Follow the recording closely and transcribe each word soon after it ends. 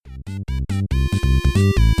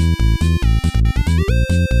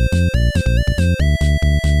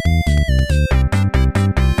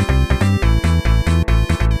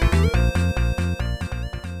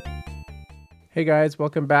Hey guys,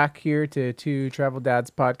 welcome back here to Two Travel Dads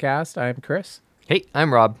podcast. I'm Chris. Hey,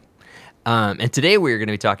 I'm Rob. And today we're going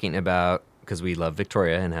to be talking about, because we love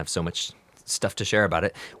Victoria and have so much stuff to share about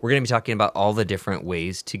it, we're going to be talking about all the different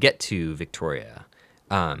ways to get to Victoria.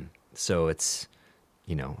 So it's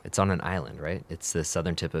on an island, right? It's the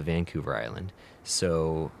southern tip of Vancouver Island.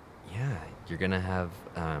 So, yeah, you're going to have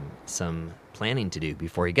some planning to do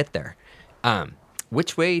before you get there.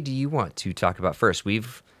 Which way do you want to talk about first?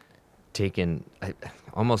 We've taken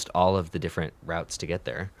almost all of the different routes to get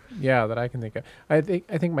there. Yeah, that I can think of. I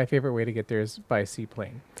think my favorite way to get there is by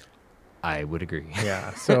seaplane. I would agree.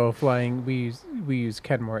 Yeah. So flying, we use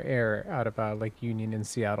Kenmore Air out of Lake Union in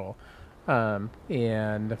Seattle,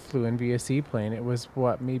 and flew in via seaplane. It was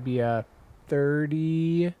maybe a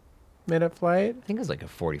 30-minute flight. I think it was like a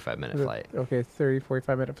 45-minute flight. Okay,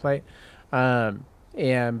 45-minute flight.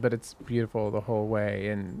 But it's beautiful the whole way,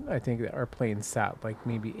 and I think that our plane sat like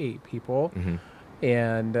maybe 8 people,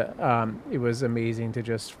 and it was amazing to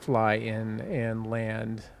just fly in and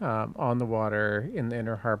land on the water in the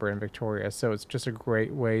inner harbor in Victoria. So it's just a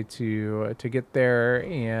great way to get there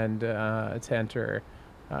and to enter,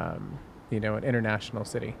 an international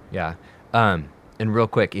city. Yeah. And real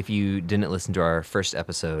quick, if you didn't listen to our first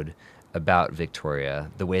episode about Victoria,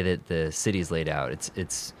 the way that the city is laid out,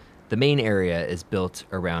 it's the main area is built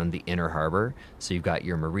around the inner harbor. So you've got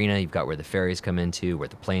your marina, you've got where the ferries come into, where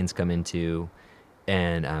the planes come into,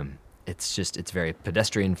 and it's very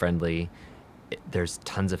pedestrian friendly. There's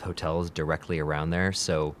tons of hotels directly around there.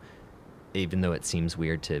 So even though it seems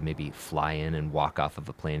weird to maybe fly in and walk off of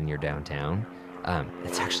a plane in your downtown,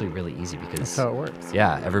 it's actually really easy because That's how it works.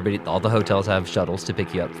 Yeah, all the hotels have shuttles to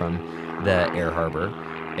pick you up from the air harbor,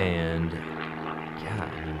 and yeah,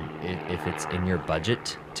 I mean, if it's in your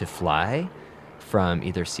budget to fly from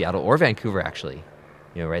either Seattle or Vancouver, actually,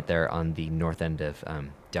 right there on the north end of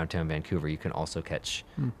downtown Vancouver, you can also catch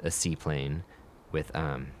a seaplane with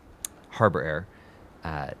Harbor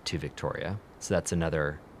Air to Victoria. So that's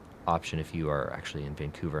another option if you are actually in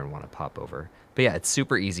Vancouver and want to pop over. But yeah, it's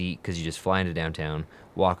super easy because you just fly into downtown,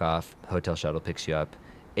 walk off, hotel shuttle picks you up.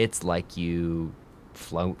 It's like you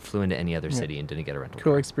flew into any other city and didn't get a rental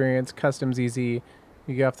Cool car. experience, customs easy.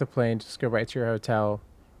 You get off the plane, just go right to your hotel,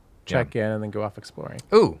 check in, and then go off exploring.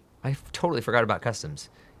 Ooh, I totally forgot about customs.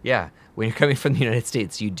 Yeah, when you're coming from the United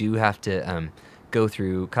States, you do have to go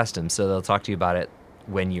through customs. So they'll talk to you about it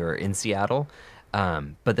when you're in Seattle.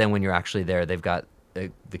 But then when you're actually there, they've got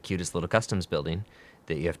the cutest little customs building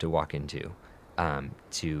that you have to walk into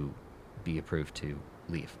to be approved to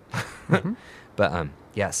leave. But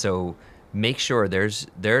yeah, so make sure there's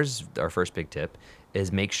our first big tip is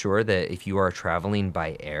make sure that if you are traveling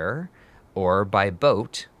by air or by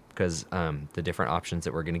boat, because the different options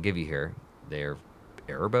that we're going to give you here, they're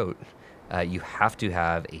air or boat, you have to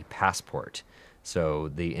have a passport. So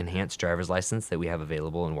the enhanced driver's license that we have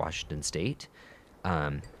available in Washington State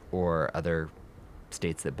or other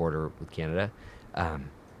states that border with Canada,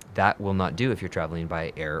 that will not do if you're traveling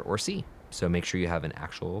by air or sea. So make sure you have an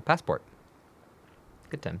actual passport.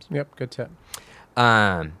 Good times. Yep, good tip.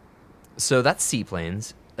 So that's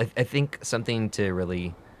seaplanes. I think something to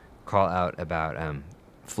really call out about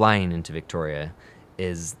flying into Victoria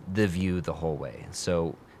is the view the whole way.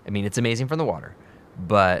 So, I mean, it's amazing from the water,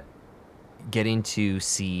 but getting to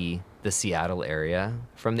see the Seattle area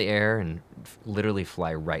from the air and literally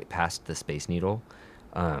fly right past the Space Needle,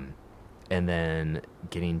 and then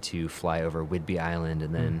getting to fly over Whidbey Island,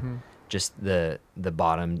 and then just the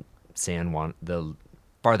bottom the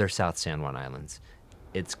farther south San Juan Islands.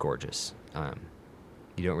 It's gorgeous.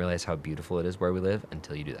 You don't realize how beautiful it is where we live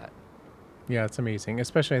until you do that. Yeah, it's amazing.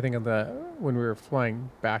 Especially, I think when we were flying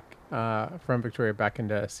back from Victoria back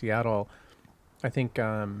into Seattle, I think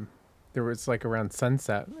there was like around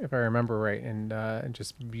sunset, if I remember right, and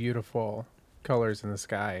just beautiful colors in the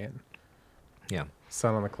sky and Yeah.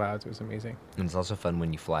 sun on the clouds. It was amazing. And it's also fun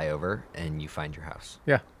when you fly over and you find your house.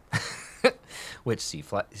 Yeah. Which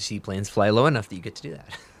seaplanes fly low enough that you get to do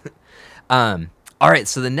that. All right,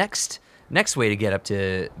 so the next way to get up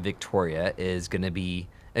to Victoria is going to be,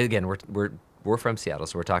 again, we're from Seattle,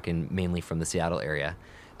 so we're talking mainly from the Seattle area.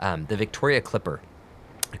 The Victoria Clipper.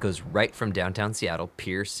 It goes right from downtown Seattle,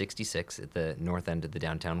 Pier 66 at the north end of the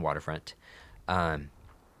downtown waterfront. Yeah,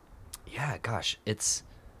 gosh, it's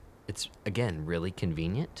again really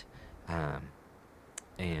convenient.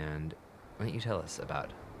 And why don't you tell us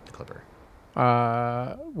about the Clipper?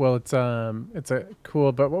 Well, it's a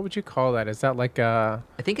cool, but what would you call that? Is that like a?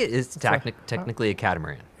 I think it is technically a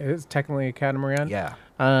catamaran. It is technically a catamaran. Yeah.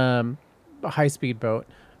 A high-speed boat,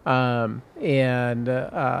 and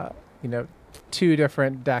 2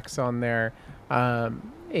 different decks on there,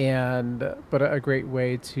 but a great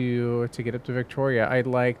way to get up to Victoria. I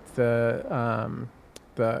liked the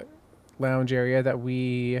lounge area that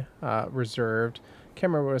we reserved.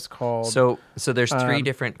 Can't remember what it's called. So there's three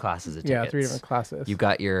different classes of tickets. Yeah, 3 different classes. You've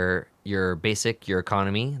got your basic, your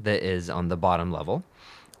economy that is on the bottom level,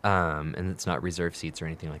 and it's not reserved seats or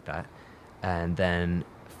anything like that. And then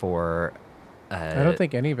for I don't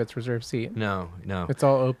think any of it's reserved seat. no. It's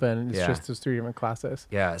all open. It's Yeah. just those 3 different classes.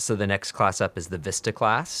 Yeah, so the next class up is the Vista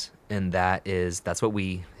class, and that's what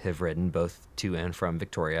we have ridden both to and from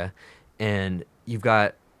Victoria. And you've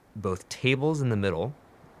got both tables in the middle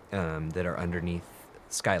that are underneath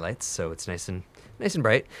skylights, so it's nice and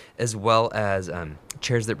bright, as well as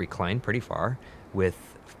chairs that recline pretty far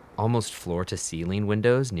with almost floor to ceiling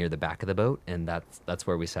windows near the back of the boat, and that's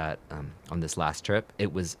where we sat on this last trip.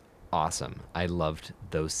 It was awesome. I loved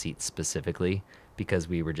those seats specifically because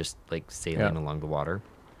we were just like sailing along the water.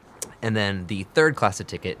 And then the third class of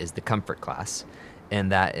ticket is the comfort class,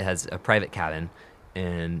 and that has a private cabin,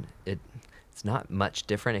 and it's not much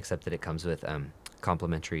different except that it comes with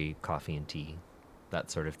complimentary coffee and tea,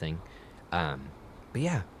 that sort of thing. But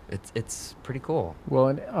yeah, it's pretty cool. Well,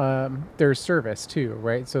 and there's service too,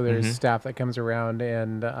 right? So there's staff that comes around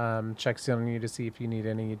and checks in on you to see if you need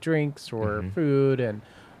any drinks or food, and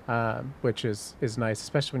which is nice,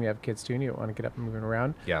 especially when you have kids too and you don't want to get up and moving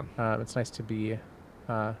around. Yeah. It's nice to be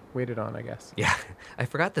waited on, I guess. Yeah, I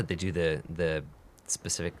forgot that they do the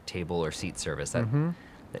specific table or seat service.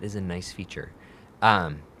 That is a nice feature.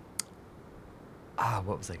 What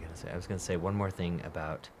was I going to say? I was going to say one more thing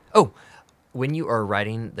about... Oh, when you are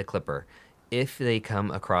riding the Clipper, if they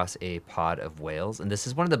come across a pod of whales, and this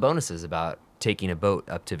is one of the bonuses about taking a boat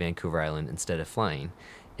up to Vancouver Island instead of flying,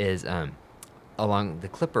 is along the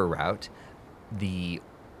Clipper route, the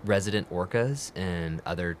resident orcas and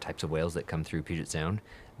other types of whales that come through Puget Sound,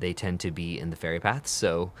 they tend to be in the ferry paths.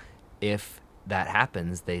 So if that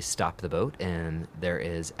happens, they stop the boat, and there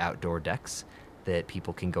is outdoor decks that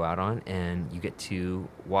people can go out on, and you get to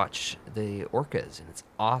watch the orcas, and it's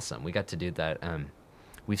awesome. We got to do that.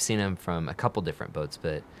 We've seen them from a couple different boats,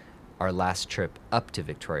 but our last trip up to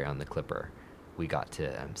Victoria on the Clipper, we got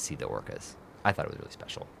to see the orcas. I thought it was really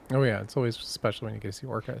special. Oh yeah, it's always special when you get to see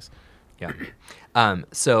orcas. Yeah.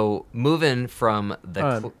 So moving from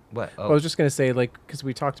the what? Oh. I was just gonna say, like, because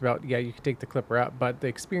we talked about, you could take the Clipper out, but the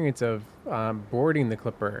experience of boarding the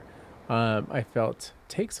Clipper, I felt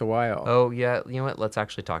takes a while. Oh yeah, you know what? Let's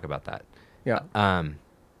actually talk about that. Yeah.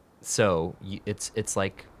 So it's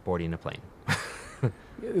like boarding a plane.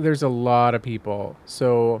 There's a lot of people.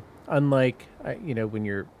 So unlike when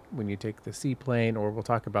you take the seaplane, or we'll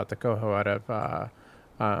talk about the Coho out of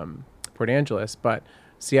Port Angeles, but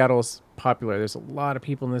Seattle's popular. There's a lot of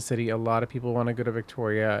people in the city. A lot of people want to go to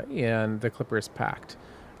Victoria, and the Clipper is packed.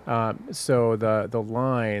 So the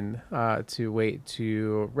line to wait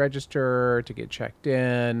to register, to get checked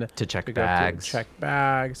in, to check to bags, check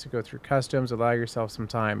bags, to go through customs, allow yourself some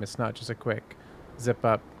time. It's not just a quick zip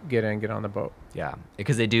up, get in, get on the boat. Yeah,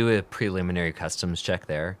 because they do a preliminary customs check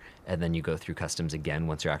there, and then you go through customs again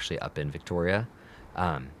once you're actually up in Victoria.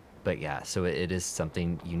 But yeah, so it is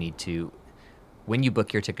something you need to... When you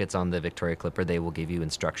book your tickets on the Victoria Clipper, they will give you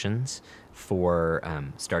instructions for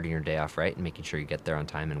starting your day off right and making sure you get there on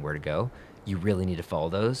time and where to go. You really need to follow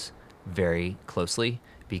those very closely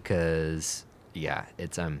because,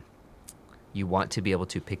 it's you want to be able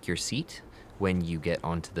to pick your seat when you get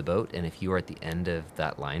onto the boat, and if you are at the end of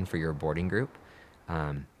that line for your boarding group,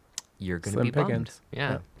 you're going to be bummed.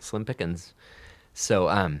 Yeah, slim pickings. So,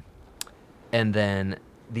 and then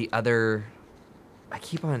the other...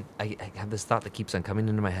 I have this thought that keeps on coming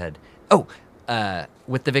into my head.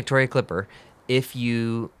 With the Victoria Clipper, if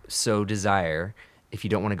you so desire, if you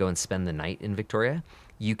don't want to go and spend the night in Victoria,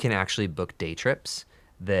 you can actually book day trips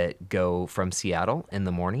that go from Seattle in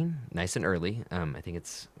the morning, nice and early. I think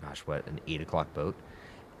it's, an 8 o'clock boat.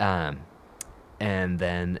 And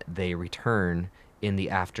then they return in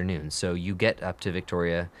the afternoon. So you get up to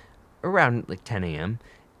Victoria around like 10 a.m.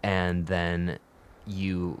 and then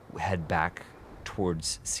you head back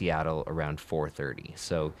towards Seattle around 4:30.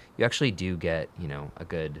 So you actually do get, a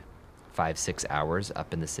good 5-6 hours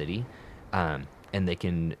up in the city. And they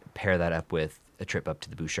can pair that up with a trip up to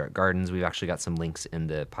the Bouchard Gardens. We've actually got some links in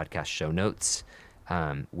the podcast show notes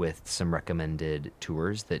with some recommended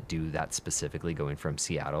tours that do that specifically, going from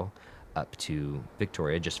Seattle up to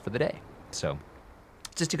Victoria just for the day. So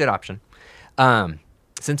it's just a good option.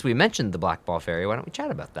 Since we mentioned the Black Ball Ferry, why don't we chat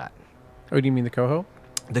about that? Oh, do you mean the Coho?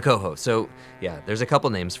 The Coho. So, there's a couple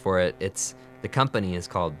names for it. The company is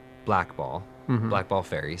called Black Ball, Black Ball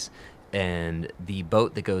Ferries. And the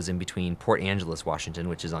boat that goes in between Port Angeles, Washington,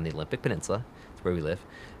 which is on the Olympic Peninsula, where we live,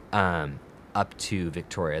 up to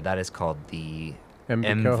Victoria. That is called the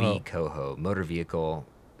MV Coho, Motor Vehicle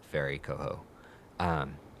Ferry Coho.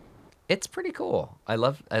 It's pretty cool. I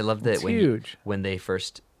love that It's huge. When they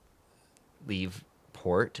first leave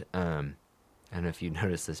port. I don't know if you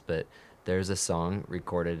noticed this, but there's a song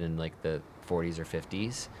recorded in like the 40s or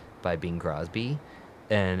 50s by Bing Crosby,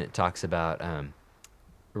 and it talks about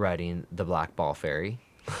riding the Black Ball Ferry.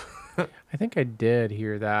 I think I did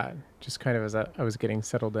hear that, just kind of as I was getting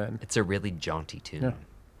settled in. It's a really jaunty tune. Yeah.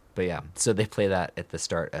 But yeah, so they play that at the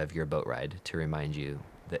start of your boat ride to remind you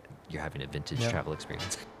that you're having a vintage travel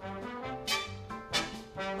experience.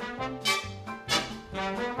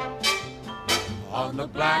 On the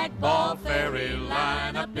Black Ball Ferry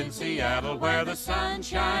line up in Seattle, where the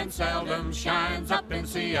sunshine seldom shines. Up in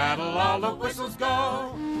Seattle, all the whistles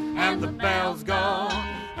go, and the bells go,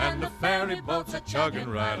 and the ferry boats are chugging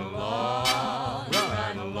right along,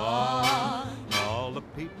 right along. All the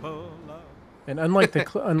people love. And unlike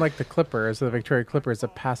the Clippers, the Victoria Clipper is a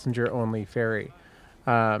passenger-only ferry,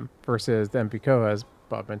 versus the MV Coho, as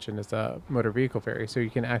Bob mentioned, is a motor vehicle ferry. So you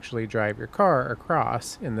can actually drive your car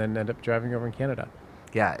across and then end up driving over in Canada.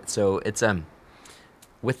 Yeah, so it's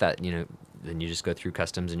with that, then you just go through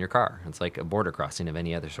customs in your car. It's like a border crossing of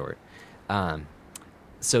any other sort.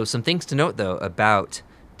 So some things to note though about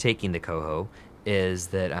taking the Coho is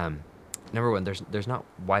that number one, there's not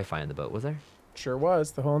Wi-Fi on the boat, was there? Sure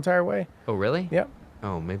was the whole entire way. Oh, really? Yep.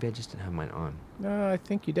 Oh, maybe I just didn't have mine on. No, I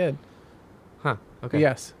think you did. Huh. Okay. But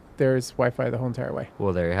yes, there's Wi-Fi the whole entire way.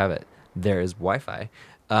 Well, there you have it. There is Wi-Fi,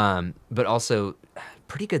 but also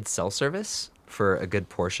pretty good cell service for a good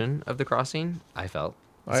portion of the crossing, I felt.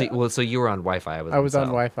 So you were on Wi-Fi. I was on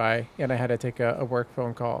Wi-Fi, and I had to take a work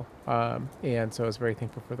phone call, and so I was very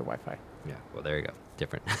thankful for the Wi-Fi. Yeah, well, there you go.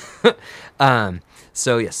 Different.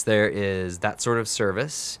 So, yes, there is that sort of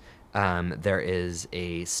service. There is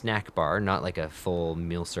a snack bar, not like a full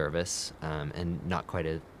meal service, and not quite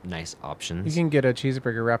a nice options. You can get a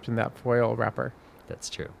cheeseburger wrapped in that foil wrapper. That's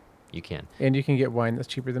true. You can. And you can get wine that's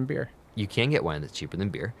cheaper than beer. You can get wine that's cheaper than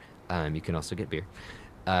beer. You can also get beer.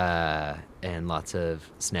 And lots of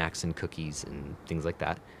snacks and cookies and things like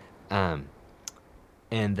that.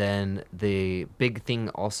 And then the big thing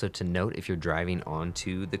also to note if you're driving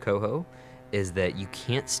onto the Coho is that you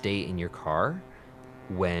can't stay in your car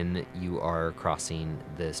when you are crossing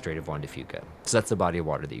the Strait of Juan de Fuca. So that's the body of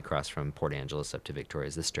water that you cross from Port Angeles up to Victoria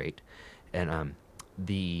is the strait. And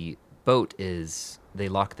the boat they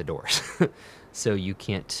lock the doors. So you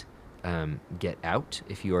can't get out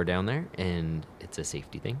if you are down there, and it's a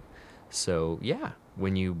safety thing. So yeah,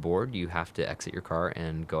 when you board, you have to exit your car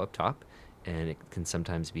and go up top, and it can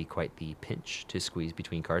sometimes be quite the pinch to squeeze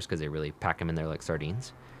between cars because they really pack them in there like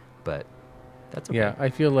sardines. But that's okay. Yeah, I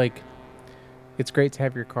feel like it's great to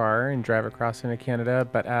have your car and drive across into Canada,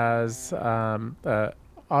 but as a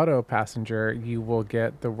auto passenger, you will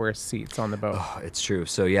get the worst seats on the boat. Oh, it's true.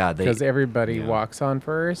 So yeah, because everybody walks on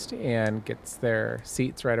first and gets their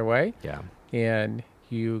seats right away. Yeah. And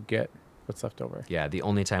you get what's left over. Yeah, the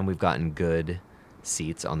only time we've gotten good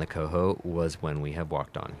seats on the Coho was when we have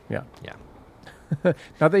walked on. Yeah. Yeah.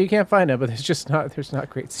 Not that you can't find them, but there's not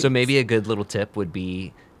great seats. So maybe a good little tip would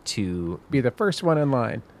be to be the first one in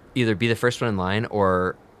line. Either be the first one in line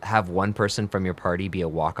or have one person from your party be a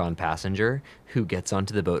walk-on passenger who gets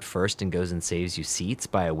onto the boat first and goes and saves you seats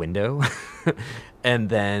by a window. And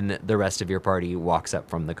then the rest of your party walks up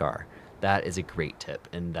from the car. That is a great tip,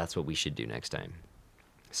 and that's what we should do next time.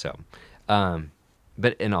 So, and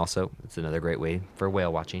also, it's another great way for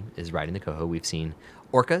whale watching is riding the Coho. We've seen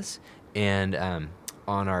orcas, and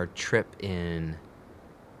on our trip in,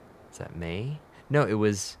 is that May? No, it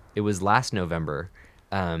was last November.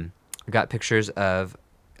 We got pictures of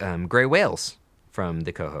gray whales from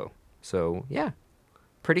the Coho. So yeah,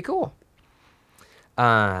 pretty cool.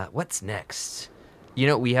 What's next?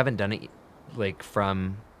 We haven't done it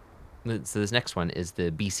so this next one is the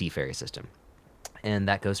BC ferry system. And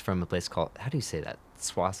that goes from a place called, how do you say that?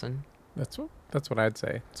 Tsawwassen? That's what I'd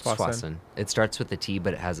say. Tsawwassen. It starts with a T,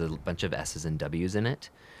 but it has a bunch of S's and W's in it.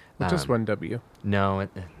 Just one W. No,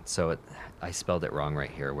 I spelled it wrong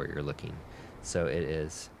right here where you're looking. So it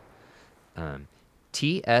is Tsawwassen.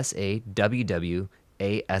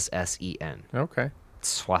 Okay.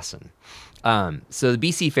 Tsawwassen. So the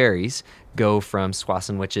BC ferries go from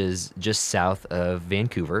Tsawwassen, which is just south of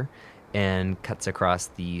Vancouver, and cuts across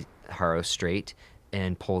the Haro Strait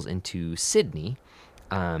and pulls into Sydney,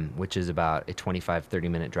 which is about a 25-30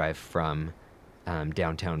 minute drive from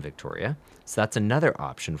downtown Victoria. So that's another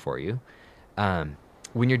option for you.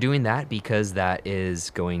 When you're doing that, because that is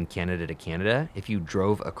going Canada to Canada, if you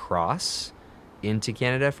drove across into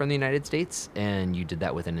Canada from the United States and you did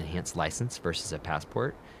that with an enhanced license versus a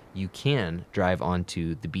passport, you can drive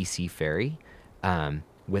onto the BC ferry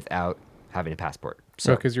without having a passport.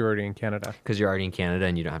 So, because you're already in Canada. Because you're already in Canada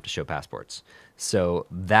and you don't have to show passports. So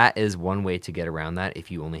that is one way to get around that if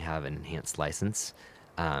you only have an enhanced license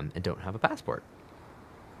and don't have a passport.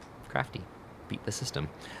 Crafty. Beat the system.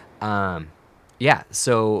 Yeah,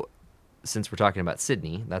 so since we're talking about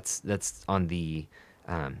Sydney, that's on the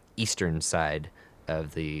eastern side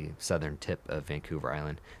of the southern tip of Vancouver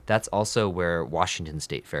Island. That's also where Washington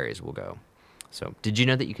State ferries will go. So did you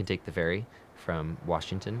know that you can take the ferry from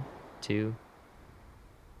Washington to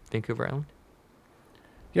Vancouver Island?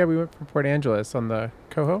 Yeah, we went from Port Angeles on the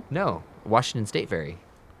Coho. No, Washington State ferry.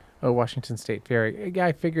 Oh, Washington State Ferry. Yeah,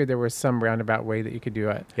 I figured there was some roundabout way that you could do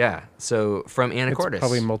it. Yeah, so from Anacortes. It's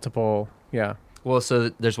probably multiple, yeah. Well, so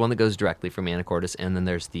there's one that goes directly from Anacortes, and then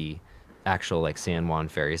there's the actual like San Juan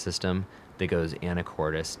ferry system that goes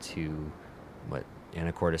Anacortes to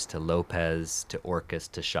Anacortes to Lopez to Orcas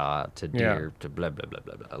to Shaw to Deer to blah blah blah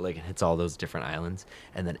blah blah. Like it hits all those different islands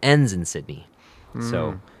and then ends in Sydney.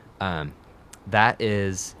 So that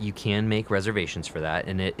is, you can make reservations for that,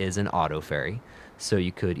 and it is an auto ferry. So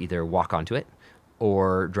you could either walk onto it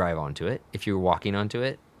or drive onto it. If you're walking onto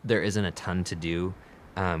it, there isn't a ton to do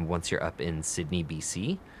once you're up in Sydney,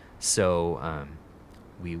 BC. So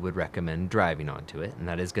we would recommend driving onto it, and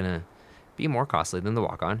that is going to be more costly than the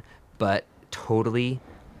walk-on, but totally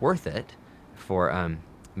worth it for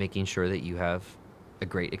making sure that you have a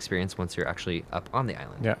great experience once you're actually up on the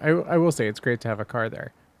island. Yeah, I will say it's great to have a car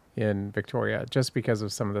there in Victoria, just because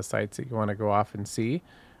of some of the sites that you want to go off and see,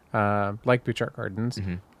 like Butchart Gardens,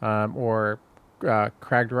 or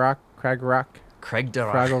Cragg-de-Rock.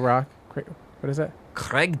 Fraggle Rock. What is that?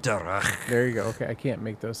 Cragg-de-Rock. There you go. Okay, I can't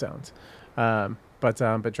make those sounds.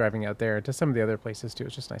 But driving out there to some of the other places too,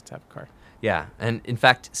 it's just nice to have a car. Yeah, and in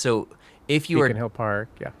fact, so if you Beacon Hill Park,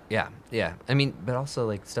 yeah. I mean, but also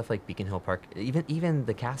like stuff like Beacon Hill Park, even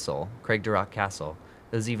the castle, Cragg-de-Rock Castle,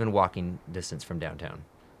 is even walking distance from downtown.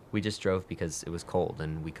 We just drove because it was cold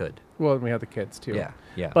and we could. Well, and we had the kids too.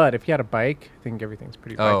 Yeah. But if you had a bike, I think everything's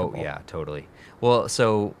pretty bikeable. Oh, yeah, totally. Well,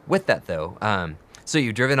 so with that though, so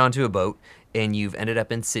you've driven onto a boat and you've ended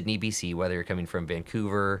up in Sydney, BC, whether you're coming from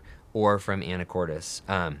Vancouver or from Anacortes.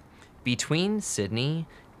 Between Sydney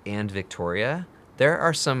and Victoria, there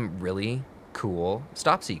are some really cool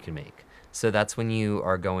stops that you can make. So that's when you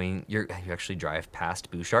are going, you actually drive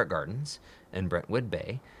past Butchart Gardens and Brentwood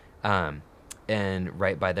Bay. And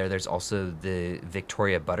right by there, there's also the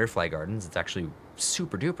Victoria Butterfly Gardens. It's actually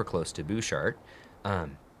super duper close to Butchart.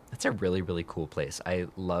 That's a really, really cool place. I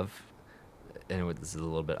love, and this is a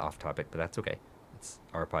little bit off topic, but that's okay. It's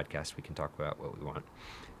our podcast. We can talk about what we want.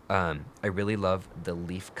 I really love the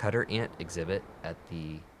leaf cutter ant exhibit at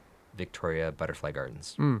the Victoria Butterfly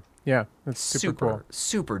Gardens. Yeah, it's super cool.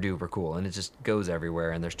 Super duper cool. And it just goes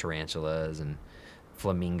everywhere. And there's tarantulas and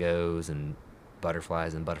flamingos and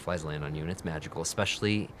butterflies land on you. And it's magical,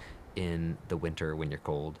 especially in the winter when you're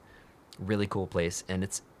cold. Really cool place. And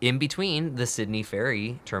it's in between the Sydney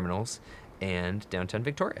ferry terminals and downtown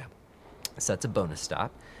Victoria. So that's a bonus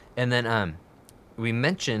stop. And then we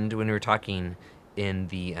mentioned when we were talking in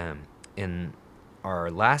the in our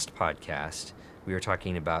last podcast, we were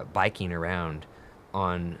talking about biking around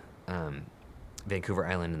on Vancouver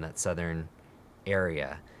Island in that southern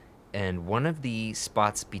area. And one of the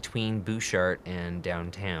spots between Butchart and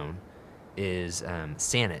downtown is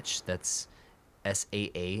Saanich. That's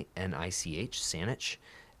Saanich, Saanich.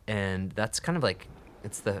 And that's kind of like,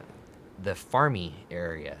 it's the farmy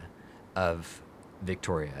area of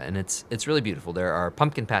Victoria, and it's really beautiful. There are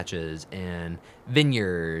pumpkin patches and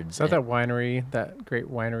vineyards. Is that that winery, that great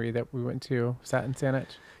winery that we went to? Was that in Saanich?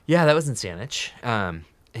 Yeah, that was in Saanich.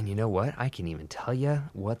 And you know what? I can even tell you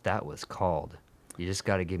what that was called. You just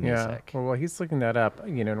got to give me a sec. Well, he's looking that up,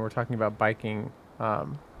 and we're talking about biking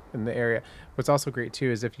in the area. What's also great,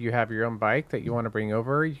 too, is if you have your own bike that you want to bring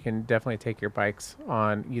over, you can definitely take your bikes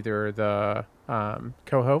on either the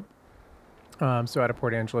Coho, so out of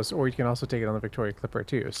Port Angeles, or you can also take it on the Victoria Clipper,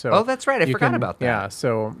 too. So oh, that's right. I forgot about that. Yeah,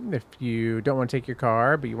 so if you don't want to take your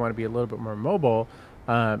car, but you want to be a little bit more mobile,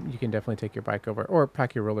 you can definitely take your bike over, or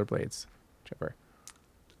pack your rollerblades, whichever.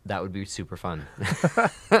 That would be super fun.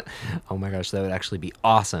 Oh my gosh, that would actually be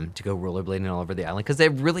awesome to go rollerblading all over the island, because they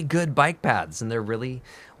have really good bike paths and they're really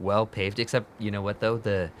well paved. Except, you know what though,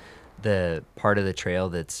 the part of the trail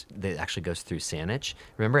that actually goes through Saanich,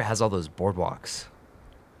 remember it has all those boardwalks.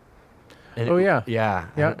 And yeah.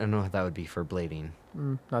 I don't know if that would be for blading.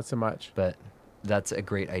 Not so much. But that's a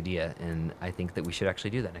great idea, and I think that we should actually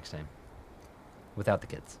do that next time without the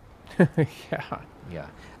kids. Yeah. Yeah.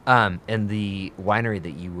 And the winery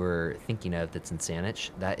that you were thinking of that's in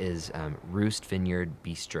Saanich, that is Roost Vineyard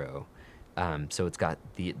Bistro. So it's got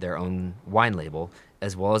their own wine label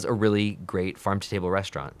as well as a really great farm-to-table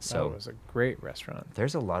restaurant. So That was a great restaurant.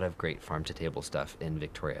 there's a lot of great farm-to-table stuff in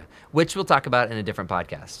Victoria, which we'll talk about in a different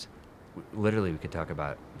podcast. Literally, we could talk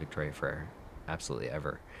about Victoria for absolutely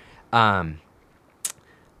ever.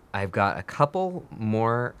 I've got a couple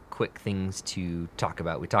more quick things to talk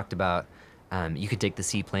about. We talked about you could take the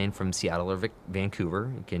seaplane from Seattle or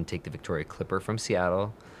Vancouver. You can take the Victoria Clipper from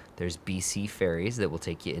Seattle. There's BC ferries that will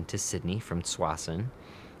take you into Sydney from Tsawwassen.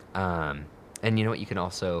 And you know what? You can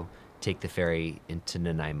also take the ferry into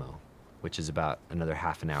Nanaimo, which is about another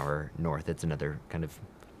half an hour north. It's another kind of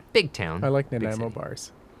big town. I like big Nanaimo city.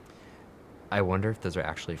 bars. I wonder if those are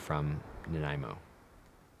actually from Nanaimo.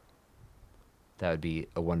 That would be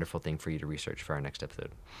a wonderful thing for you to research for our next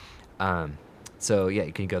episode. So yeah,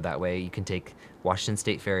 you can go that way. You can take Washington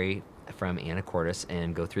State Ferry from Anacortes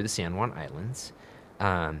and go through the San Juan Islands.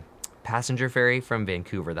 Passenger ferry from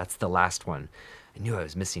Vancouver. That's the last one. I knew I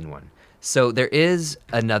was missing one. So there is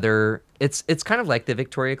another. It's kind of like the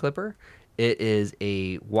Victoria Clipper. It is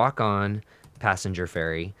a walk-on passenger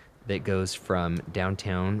ferry that goes from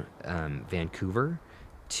downtown Vancouver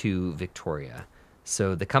to Victoria.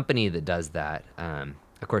 So the company that does that,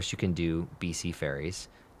 of course, you can do BC ferries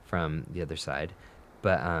from the other side,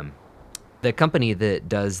 but the company that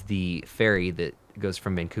does the ferry that goes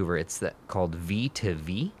from Vancouver, it's called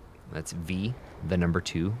V2V. That's V, the number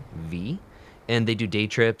 2, V. And they do day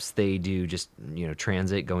trips. They do just,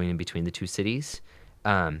 transit going in between the two cities.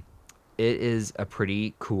 It is a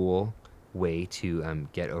pretty cool way to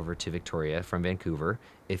get over to Victoria from Vancouver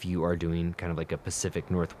if you are doing kind of like a Pacific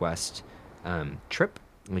Northwest trip.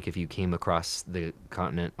 Like if you came across the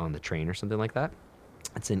continent on the train or something like that,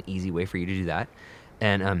 it's an easy way for you to do that.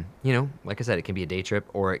 And, like I said, it can be a day trip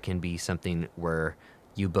or it can be something where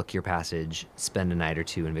you book your passage, spend a night or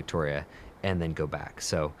two in Victoria, and then go back.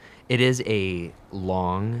 So it is a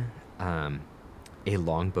long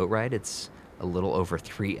boat ride. It's a little over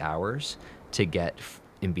 3 hours to get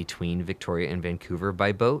in between Victoria and Vancouver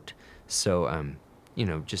by boat. So,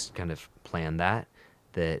 just kind of plan that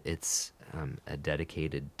it's a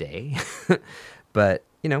dedicated day. But,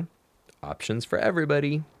 options for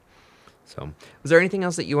everybody. So, was there anything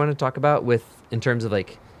else that you want to talk about in terms of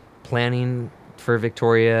like planning for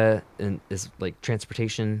Victoria and is like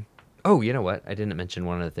transportation? Oh, you know what? I didn't mention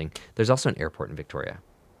one other thing. There's also an airport in Victoria.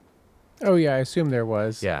 Oh yeah, I assume there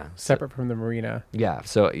was. Yeah. Separate from the marina. Yeah.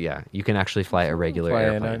 So yeah, you can actually fly a regular Fly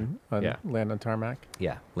in airplane. Yeah. land on tarmac.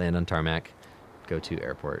 Yeah. Land on tarmac, go to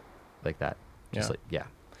airport like that. Yeah.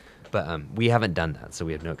 But we haven't done that, so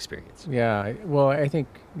we have no experience. Yeah. Well, I think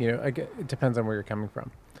it depends on where you're coming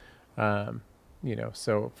from.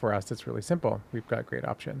 So for us, it's really simple. We've got great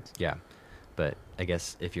options. Yeah. But I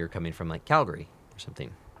guess if you're coming from like Calgary or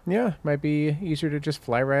something. Yeah, might be easier to just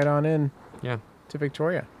fly right on in Yeah. to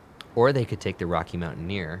Victoria. Or they could take the Rocky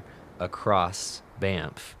Mountaineer across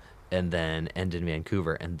Banff and then end in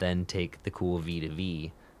Vancouver and then take the cool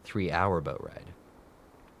V2V 3-hour boat ride.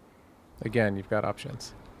 Again, you've got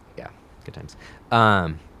options. Yeah, good times.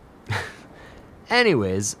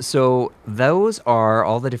 Anyways, so those are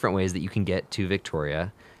all the different ways that you can get to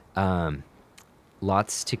Victoria.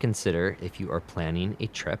 Lots to consider if you are planning a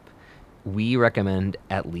trip. We recommend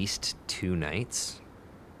at least 2 nights.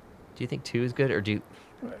 Do you think 2 is good, or do you...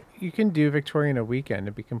 You can do Victoria in a weekend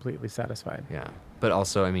and be completely satisfied. Yeah, but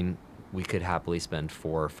also, I mean, we could happily spend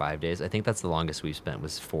 4 or 5 days. I think that's the longest we've spent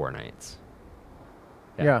was 4 nights.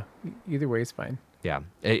 Yeah. Either way is fine. Yeah,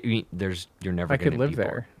 you're never. I could gonna live be bored.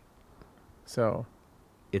 there. So.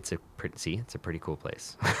 It's a pretty cool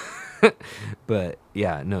place. But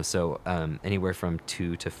yeah, no. So anywhere from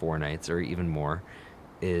 2 to 4 nights or even more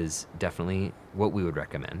is definitely what we would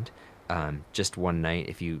recommend. Just one night,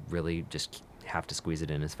 if you really just have to squeeze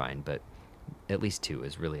it in, is fine. But at least 2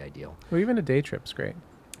 is really ideal. Well, even a day trip's great.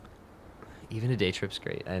 Even a day trip's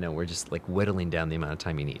great. I know we're just like whittling down the amount of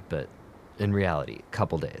time you need, but in reality, a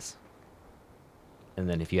couple days. And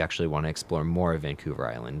then if you actually want to explore more of Vancouver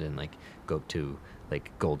Island and like go to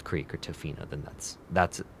like Gold Creek or Tofino, then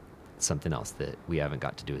that's something else that we haven't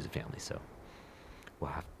got to do as a family. So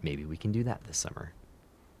maybe we can do that this summer.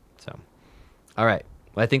 So, all right.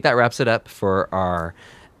 Well, I think that wraps it up for our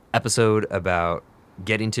episode about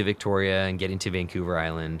getting to Victoria and getting to Vancouver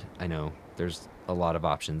Island. I know there's a lot of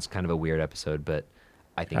options, kind of a weird episode, but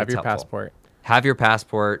I think it's helpful. Passport. Have your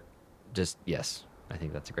passport. Yes, I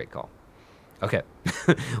think that's a great call. Okay.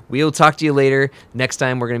 We'll talk to you later. Next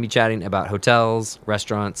time, we're going to be chatting about hotels,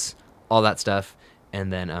 restaurants, all that stuff.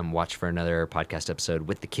 and then watch for another podcast episode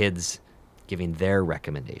with the kids giving their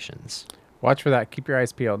recommendations. Watch for that. Keep your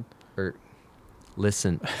eyes peeled. Or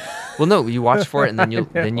listen. Well, no, you watch for it, and then you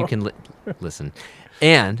can listen.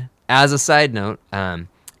 And as a side note,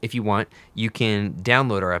 if you want, you can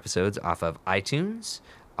download our episodes off of iTunes,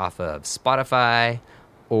 off of Spotify,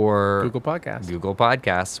 or Google Podcasts. Google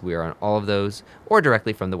Podcasts. We are on all of those, or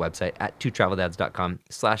directly from the website at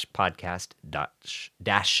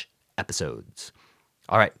twotraveledads.com/podcast-episodes.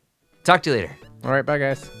 All right. Talk to you later. All right. Bye,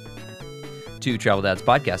 guys. Two Travel Dads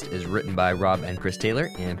Podcast is written by Rob and Chris Taylor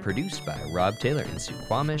and produced by Rob Taylor in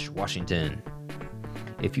Suquamish, Washington.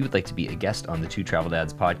 If you would like to be a guest on the Two Travel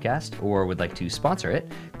Dads Podcast or would like to sponsor it,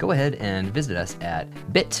 go ahead and visit us at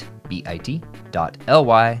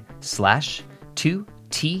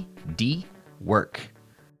bit.ly/2TDWork.